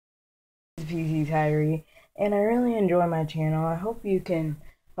PZ Tyree, and I really enjoy my channel. I hope you can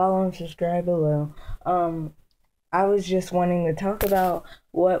follow and subscribe below. I was just wanting to talk about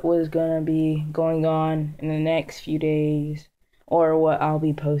what was gonna be going on in the next few days, or what I'll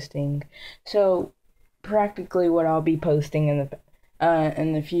be posting. So, practically, what I'll be posting in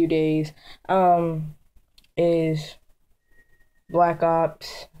the few days, is Black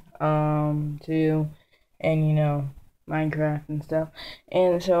Ops, 2, and Minecraft and stuff.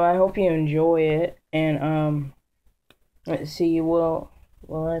 And so I hope you enjoy it. And let's see, will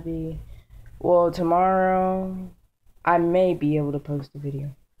I be, well, tomorrow I may be able to post a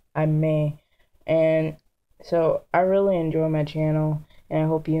video. I may. And so I really enjoy my channel, and I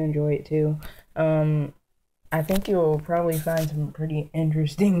hope you enjoy it too. I think you'll probably find some pretty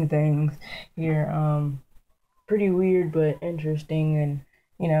interesting things here. Pretty weird but interesting, and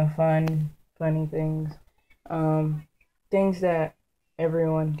funny things. Things that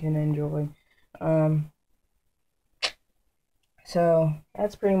everyone can enjoy. So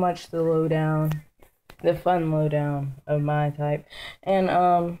that's pretty much the lowdown, the fun lowdown of my type.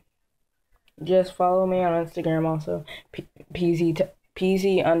 And just follow me on Instagram also, PZ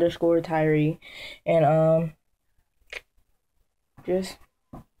Tyree, and just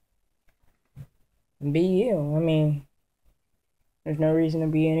be you. I mean, there's no reason to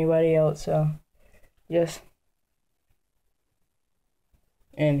be anybody else, so just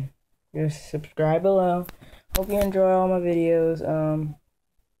subscribe below. Hope you enjoy all my videos.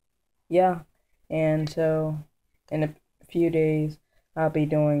 Yeah, and so in a few days I'll be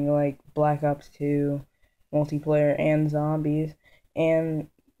doing like Black Ops 2 multiplayer and zombies, and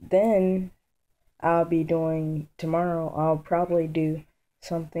then tomorrow I'll probably do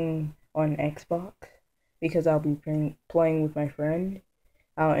something on Xbox, because I'll be playing with my friend.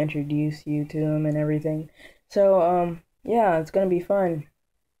 I'll introduce you to him and everything. So yeah, it's gonna be fun,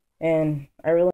 and I really